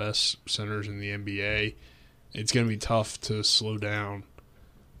 one of the best centers in the NBA. It's going to be tough to slow down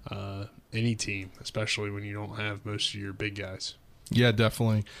any team, especially when you don't have most of your big guys. Yeah,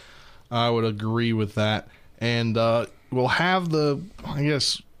 definitely. I would agree with that. And we'll have the, I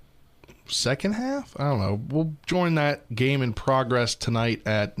guess, second half? I don't know. We'll join that game in progress tonight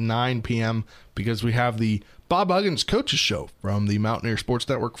at 9 p.m. because we have the Bob Huggins Coaches Show from the Mountaineer Sports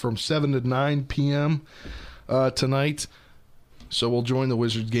Network from 7 to 9 p.m. Tonight. So we'll join the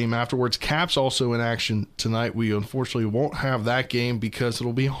Wizards game afterwards. Caps also in action tonight. We unfortunately won't have that game because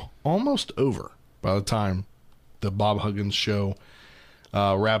it'll be almost over by the time the Bob Huggins Show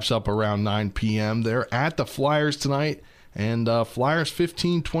wraps up around 9 p.m. They're at the Flyers tonight, and Flyers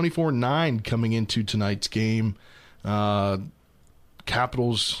 15-24-9 coming into tonight's game.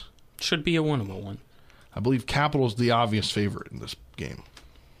 Capitals should be a winnable one. I believe Capitals the obvious favorite in this game.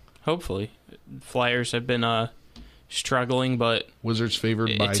 Hopefully. Flyers have been struggling, but Wizards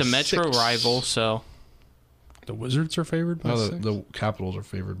favored by 6. It's a Metro rival, so the Wizards are favored by 6? The Capitals are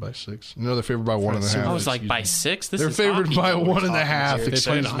favored by 6. No, they're favored by 1.5. I was like, by 6? They're favored by 1.5. They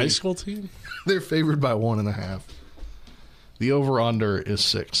play a high school team? They're favored by 1.5. The over-under is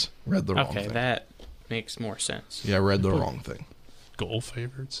 6. Read the wrong thing. Okay, that makes more sense. Yeah, I read the wrong thing. Goal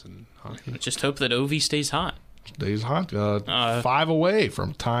favorites and hockey. Just hope that Ovi stays hot. Stays hot. 5 away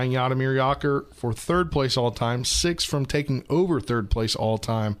from tying Yadomir Yacher for third place all time. 6 from taking over third place all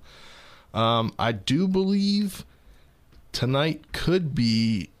time. I do believe tonight could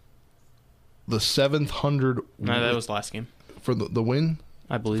be the 700. No, that was last game. For the win?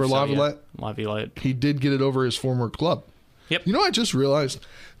 I believe for so, Laviolette? Yeah. Laviolette. He did get it over his former club. Yep. You know, I just realized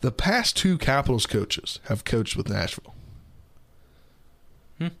the past 2 Capitals coaches have coached with Nashville.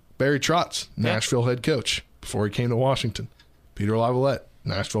 Barry Trotz, Nashville head coach before he came to Washington. Peter Laviolette,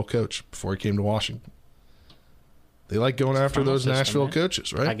 Nashville coach before he came to Washington. They like going after those Nashville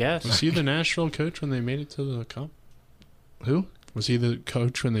coaches, right? I guess. Was he the Nashville coach when they made it to the Cup? Who? Was he the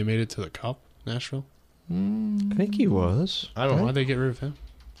coach when they made it to the Cup, Nashville? I think he was. I don't know. Why'd they get rid of him?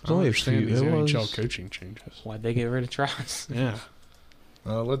 I don't understand these NHL coaching changes. Why'd they get rid of Trotz? Yeah.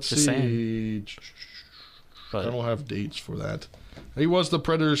 Let's Just see. I don't have dates for that. He was the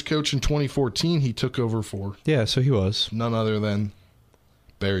Predators coach in 2014. He took over for so he was none other than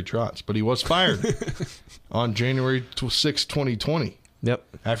Barry Trotz, but he was fired on January 6, 2020. Yep.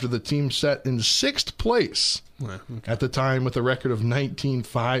 After the team sat in 6th place at the time with a record of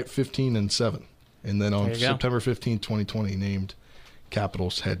 19-15-7, and then on September 15, 2020, named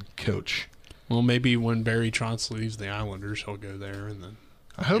Capitals head coach. Well, maybe when Barry Trotz leaves the Islanders, he'll go there, and then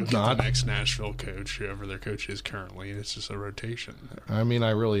I hope not. The next Nashville coach, whoever their coach is currently, and it's just a rotation. I mean,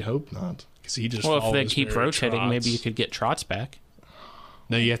 I really hope not. Because he just if they keep Barry rotating, Trotz. maybe you could get Trotz back.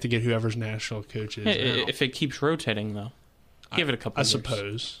 No, you have to get whoever's Nashville coach is. If it keeps rotating, though, give it a couple. I years.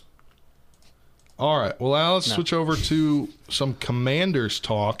 suppose. All right. Well, now let's switch over to some Commanders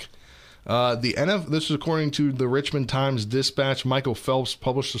talk. This is according to the Richmond Times-Dispatch. Michael Phelps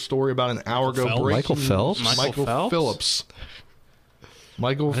published a story about an hour ago. Michael Phelps? Michael Phillips.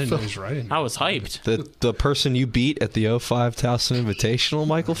 Michael Phillips. I was hyped. The person you beat at the 05 Towson Invitational,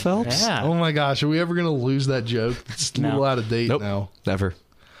 Michael Phelps? Yeah. Oh, my gosh. Are we ever going to lose that joke? It's a little out of date now. Never.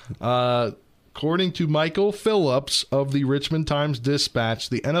 According to Michael Phillips of the Richmond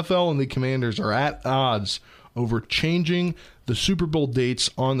Times-Dispatch, the NFL and the Commanders are at odds over changing the Super Bowl dates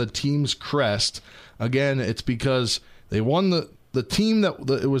on the team's crest. Again, it's because they won the team it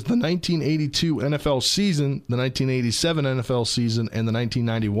was the 1982 NFL season, the 1987 NFL season, and the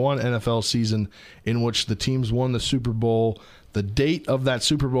 1991 NFL season in which the teams won the Super Bowl. The date of that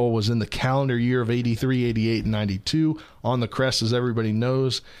Super Bowl was in the calendar year of 83, 88, and 92. On the crest, as everybody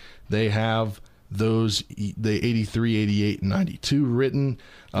knows, they have the 83, 88, and 92 written.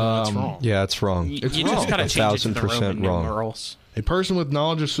 That's wrong. Yeah, it's wrong. It's wrong. Just gotta change it to the Roman wrong. numerals. A person with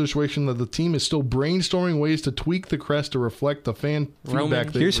knowledge of the situation that the team is still brainstorming ways to tweak the crest to reflect the fan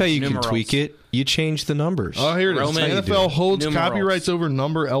feedback. Here's how you can tweak it. You change the numbers. Oh, here it is. The NFL holds numerals. copyrights over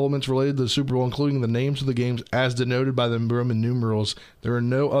number elements related to the Super Bowl, including the names of the games as denoted by the Roman numerals. There are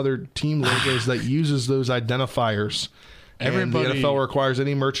no other team logos that uses those identifiers. And the NFL requires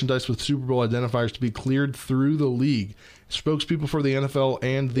any merchandise with Super Bowl identifiers to be cleared through the league. Spokespeople for the NFL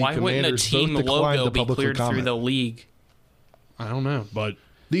and the Why wouldn't a Commanders team both declined logo to be publicly cleared comment. through the league? I don't know, but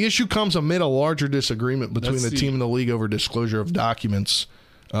the issue comes amid a larger disagreement between the team and the league over disclosure of documents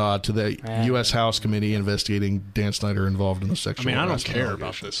to the U.S. House Committee investigating Dan Snyder involved in the sexual I don't harassment care about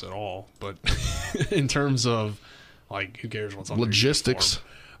allegations. this at all, but in terms of, like, who cares what's on logistics.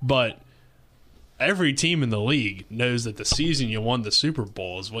 But every team in the league knows that the season you won the Super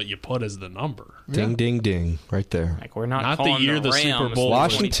Bowl is what you put as the number. Ding, ding, ding, right there. Like we're not the calling year the Rams Super Bowl.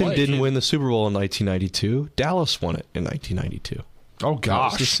 Washington didn't win the Super Bowl in 1992. Dallas won it in 1992. Oh, That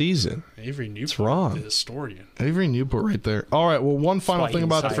gosh. was the season. Avery Newport, it's wrong. the historian. Avery Newport right there. All right, well, one final thing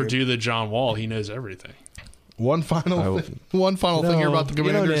about Except for do the John Wall, he knows everything. One final thing here about the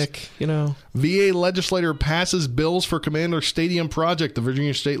Commanders. Nick, VA legislator passes bills for Commander Stadium project. The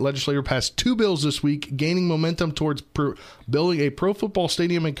Virginia State legislature passed 2 bills this week, gaining momentum towards building a pro football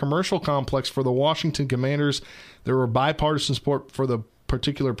stadium and commercial complex for the Washington Commanders. There were bipartisan support for the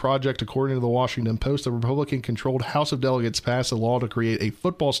particular project. According to the Washington Post, the Republican-controlled House of Delegates passed a law to create a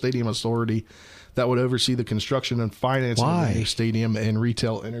football stadium authority that would oversee the construction and financing of the new stadium and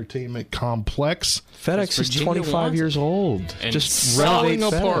retail entertainment complex. FedEx is 25 years old. And just renovate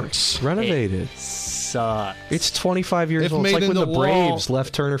apart. Renovate it. Sucks. It's 25 years old. It's like when the Braves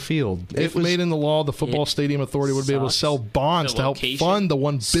left Turner Field. If made in the law, the Football Stadium Authority would be able to sell bonds to help fund the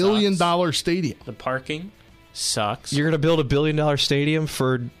 $1 billion stadium. The parking sucks. You're going to build a $1 billion stadium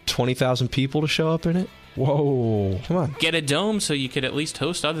for 20,000 people to show up in it? Whoa. Come on. Get a dome so you could at least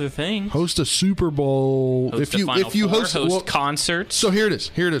host other things. Host a Super Bowl. Host concerts. So here it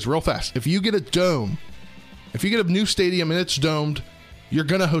is, real fast. If you get a dome, if you get a new stadium and it's domed, you're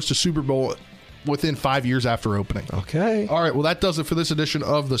going to host a Super Bowl within 5 years after opening. Okay. All right, well, that does it for this edition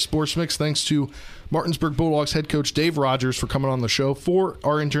of the Sports Mix. Thanks to Martinsburg Bulldogs head coach Dave Rogers for coming on the show. For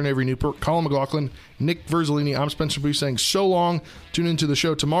our intern Avery Newport, Colin McLaughlin, Nick Verzolini, I'm Spencer Booth saying so long. Tune into the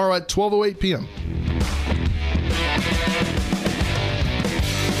show tomorrow at 12:08 p.m.